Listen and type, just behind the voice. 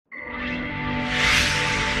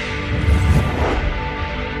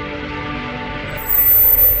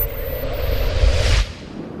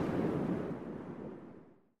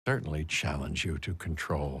certainly challenge you to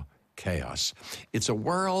control chaos. It's a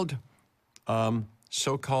world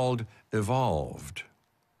so-called evolved.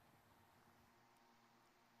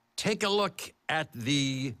 Take a look at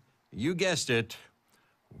the, you guessed it,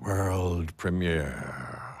 world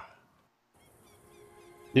premiere.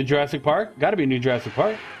 New Jurassic Park? Gotta be New Jurassic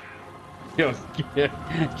Park. Yo,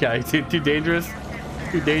 yeah, too dangerous?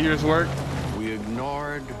 Too dangerous work? We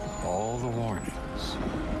ignored all the warnings.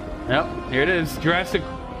 Yep, here it is. Jurassic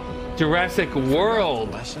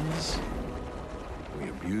World. Lessons. We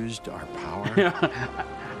abused our power.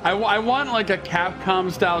 I want like a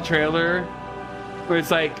Capcom style trailer where it's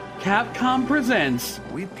like Capcom presents,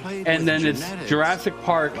 We played and with then genetics, it's Jurassic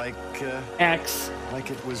Park like X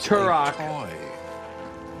it was Turok. a toy.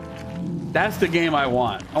 That's the game I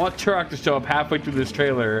want. I want Turok to show up halfway through this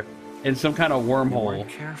trailer in some kind of We wormhole. weren't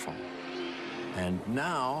careful. And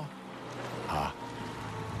now,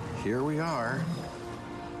 here we are.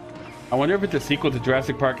 I wonder if it's a sequel to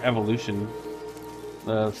Jurassic Park Evolution.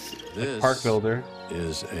 The This park builder.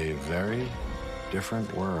 is a very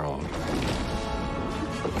different world.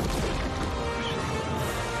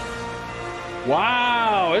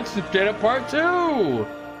 Wow, it's straight up part 2.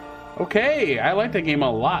 Okay, I like that game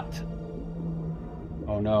a lot.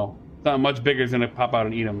 Oh no, it's not much bigger than to pop out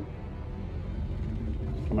and eat them.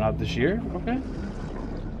 Coming out this year, okay.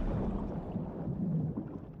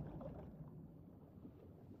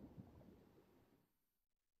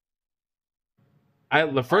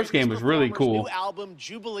 The first game was really cool. New album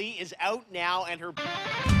Jubilee is out now, and her